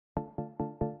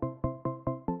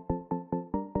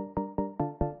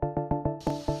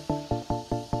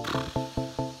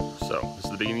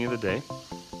beginning of the day,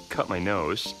 cut my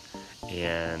nose,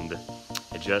 and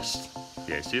I just,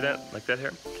 yeah, see that, like that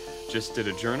here? Just did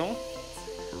a journal,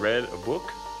 read a book,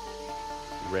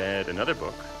 read another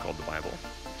book called the Bible,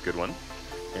 good one,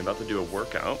 and about to do a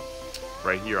workout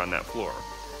right here on that floor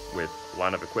with a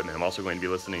lot of equipment. I'm also going to be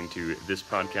listening to this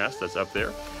podcast that's up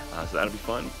there, so that'll be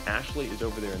fun. Ashley is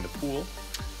over there in the pool,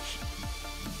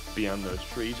 beyond those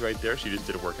trees right there. She just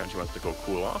did a workout. She wants to go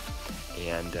cool off,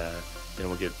 and then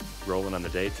we'll get rolling on the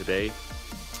day. Today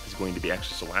is going to be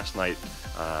actually, so last night,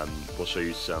 we'll show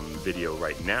you some video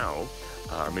right now,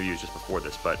 or maybe it was just before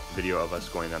this, but video of us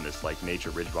going on this like nature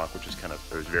ridge walk, which is kind of,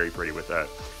 it was very pretty, with a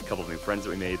couple of new friends that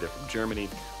we made. They're from Germany,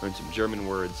 learned some German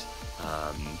words.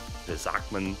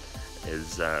 Besagman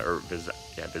is,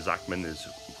 Besagman is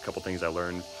a couple things I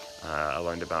learned. I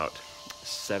learned about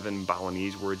 7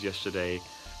 Balinese words yesterday,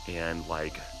 and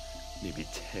like maybe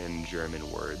 10 German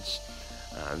words.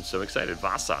 I'm so excited.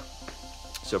 Wasser.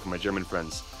 So for my German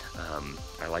friends,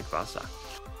 I like Wasser.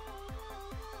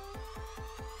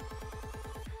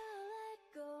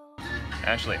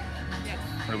 Ashley, yes.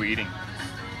 What are we eating?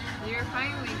 You're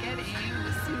finally getting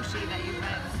the sushi that you've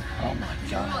been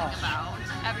drooling about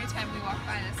every time we walk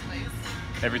by this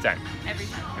place. Every time. Every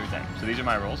time. Every time. So these are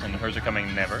my rolls, and hers are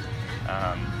coming never.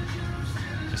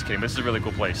 Just kidding. This is a really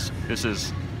cool place. This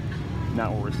is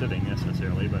not where we're sitting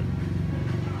necessarily, but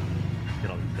look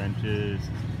at all these benches,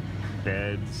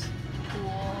 beds.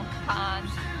 Pool, pond.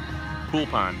 Pool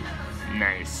pond.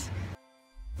 Nice.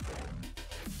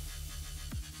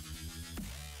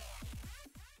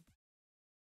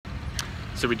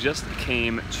 So we just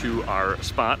came to our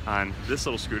spot on this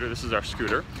little scooter. This is our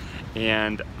scooter,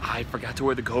 and I forgot to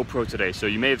wear the GoPro today. So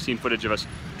you may have seen footage of us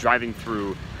driving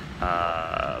through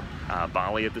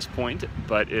Bali at this point,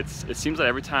 but it seems like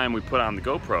every time we put on the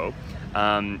GoPro,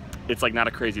 it's like not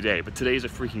a crazy day, but today's a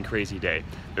freaking crazy day.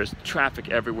 There's traffic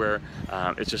everywhere.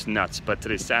 It's just nuts. But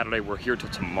today's Saturday. We're here till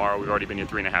tomorrow. We've already been here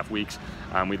 3.5 weeks.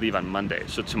 We leave on Monday.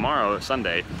 So tomorrow,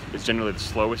 Sunday, is generally the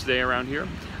slowest day around here.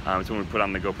 It's when we put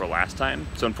on the GoPro last time.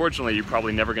 So unfortunately, you're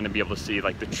probably never going to be able to see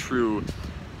like the true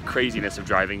craziness of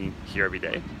driving here every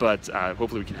day. But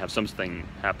hopefully we can have something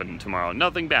happen tomorrow.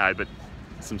 Nothing bad, but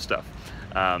some stuff.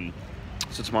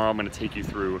 So tomorrow I'm going to take you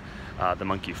through the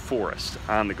monkey forest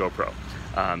on the GoPro.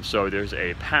 So there's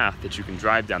a path that you can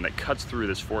drive down that cuts through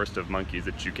this forest of monkeys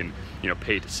that you can,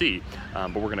 pay to see.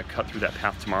 But we're going to cut through that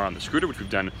path tomorrow on the scooter, which we've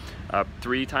done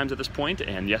 3 times at this point.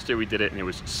 And yesterday we did it, and it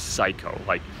was psycho.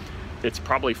 Like, it's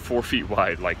probably 4 feet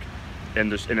wide, like,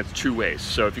 and it's 2 ways.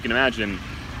 So if you can imagine,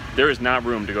 there is not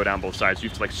room to go down both sides. You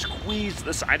have to like squeeze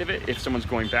the side of it if someone's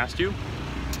going past you.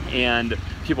 And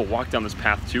people walk down this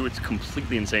path too. It's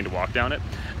completely insane to walk down it.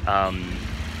 And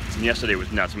yesterday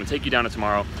was nuts. I'm gonna take you down it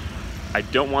tomorrow. I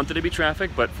don't want it to be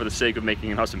traffic, but for the sake of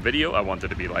making an awesome video, I want it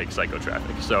to be like psycho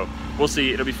traffic. So we'll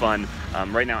see, it'll be fun.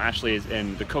 Right now Ashley is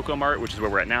in the Coco Mart, which is where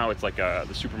we're at now. It's like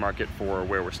the supermarket for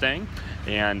where we're staying.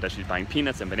 And she's buying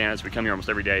peanuts and bananas. We come here almost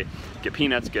every day, get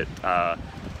peanuts,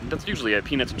 that's usually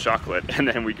peanuts and chocolate, and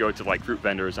then we go to like fruit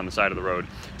vendors on the side of the road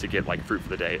to get like fruit for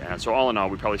the day. And so all in all,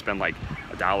 we probably spend like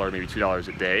 $1, maybe $2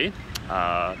 a day.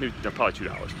 Probably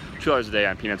 $2 a day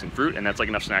on peanuts and fruit, and that's like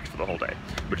enough snacks for the whole day,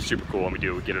 which is super cool, and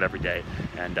we get it every day.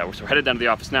 And we're headed down to the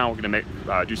office now. We're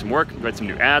gonna do some work, write some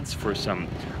new ads for some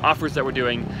offers that we're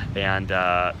doing, and then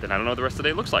I don't know what the rest of the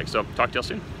day looks like, so talk to y'all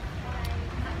soon.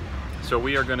 So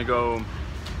we are gonna go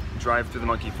drive through the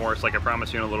monkey forest like I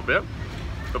promised you in a little bit,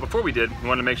 but before we did, we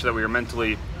wanted to make sure that we were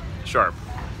mentally sharp.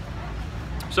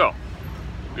 So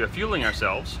we are fueling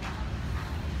ourselves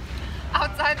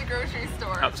outside the grocery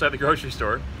store. Outside the grocery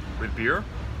store with beer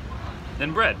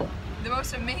and bread. The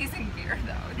most amazing beer,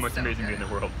 though. It's the most so amazing good. beer in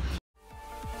the world.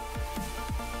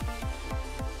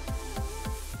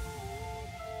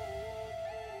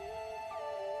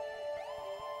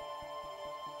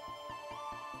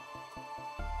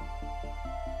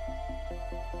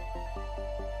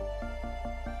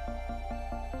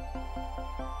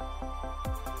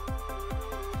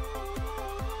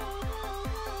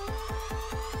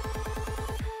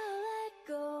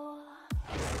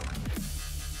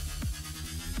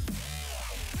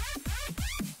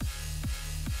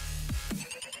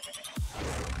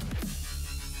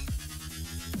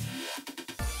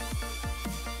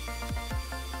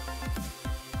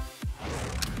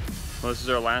 Well, this is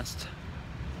our last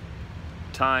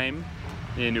time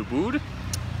in Ubud,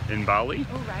 in Bali.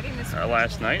 Oh, riding this our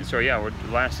last night. So yeah, our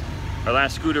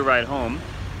last scooter ride home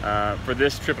for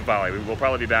this trip of Bali. We will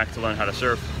probably be back to learn how to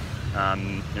surf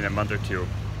in a month or 2.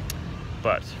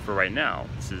 But for right now,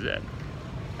 this is it.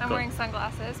 I'm wearing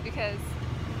sunglasses because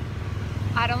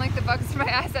I don't like the bugs in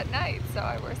my eyes at night, so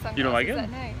I wear sunglasses You don't like it? at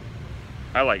night.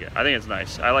 I like it. I think it's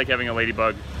nice. I like having a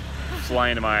ladybug fly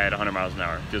into my eye at 100 miles an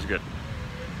hour. Feels good.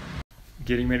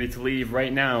 Getting ready to leave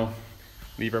right now.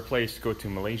 Leave our place to go to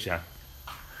Malaysia.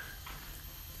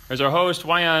 There's our host,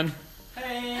 Wayan.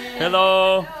 Hey.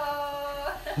 Hello.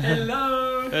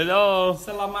 Hello. Hello.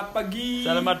 Selamat pagi.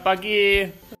 Selamat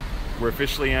pagi. We're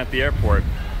officially at the airport.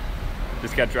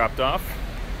 Just got dropped off.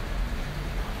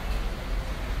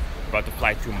 About to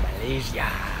fly to Malaysia.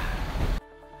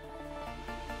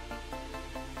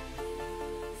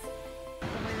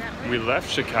 We left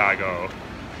Chicago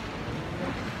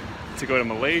to go to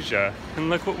Malaysia, and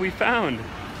look what we found.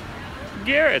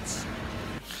 Garrett's.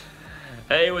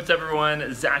 Hey, what's up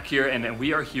everyone? Zach here, and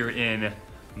we are here in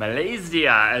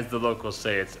Malaysia, as the locals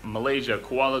say. It's Malaysia,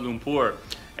 Kuala Lumpur.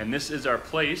 And this is our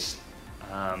place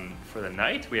for the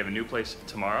night. We have a new place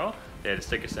tomorrow. They had to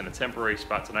stick us in a temporary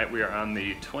spot tonight. We are on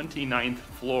the 29th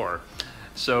floor.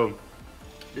 So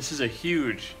this is a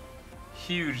huge,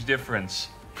 huge difference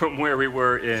from where we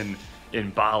were in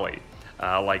Bali.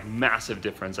 Like massive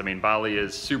difference. I mean, Bali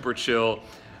is super chill.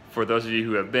 For those of you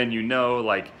who have been, you know,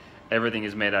 like everything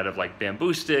is made out of like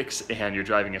bamboo sticks, and you're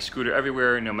driving a scooter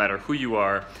everywhere, no matter who you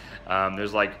are.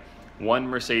 There's like one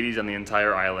Mercedes on the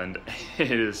entire island.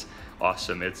 It is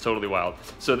awesome. It's totally wild.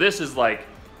 So this is like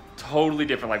totally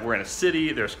different. Like we're in a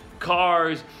city, there's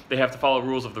cars, they have to follow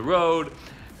rules of the road.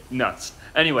 Nuts.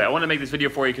 Anyway, I want to make this video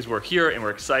for you because we're here and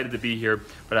we're excited to be here,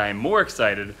 but I am more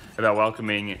excited about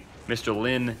welcoming Mr.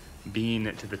 Lin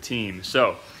Bean to the team.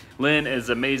 So Lin is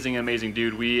amazing, amazing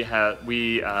dude. We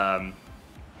are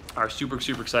super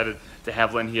excited to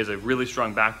have Lin. He has a really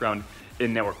strong background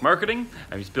in network marketing,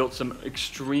 and he's built some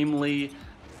extremely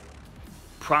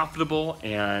profitable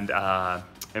and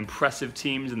impressive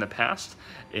teams in the past,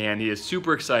 and he is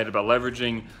super excited about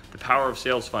leveraging the power of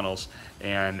sales funnels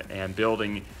and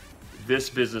building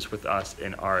this business with us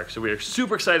in RX. So we are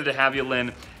super excited to have you,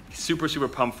 Lin. Super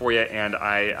pumped for you, and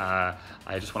I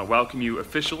just want to welcome you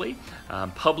officially,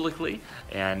 publicly,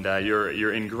 and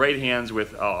you're in great hands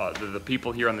with the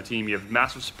people here on the team. You have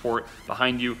massive support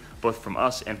behind you, both from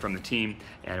us and from the team,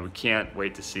 and we can't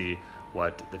wait to see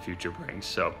what the future brings.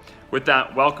 So with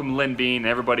that, welcome Lin Bean.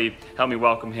 Everybody help me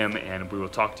welcome him, and we will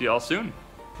talk to you all soon.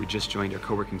 We just joined our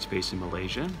co-working space in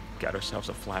Malaysia. Got ourselves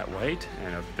a flat white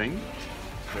and a thing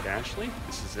with Ashley.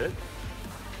 This is it.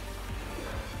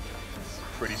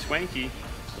 Pretty swanky.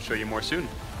 We'll show you more soon.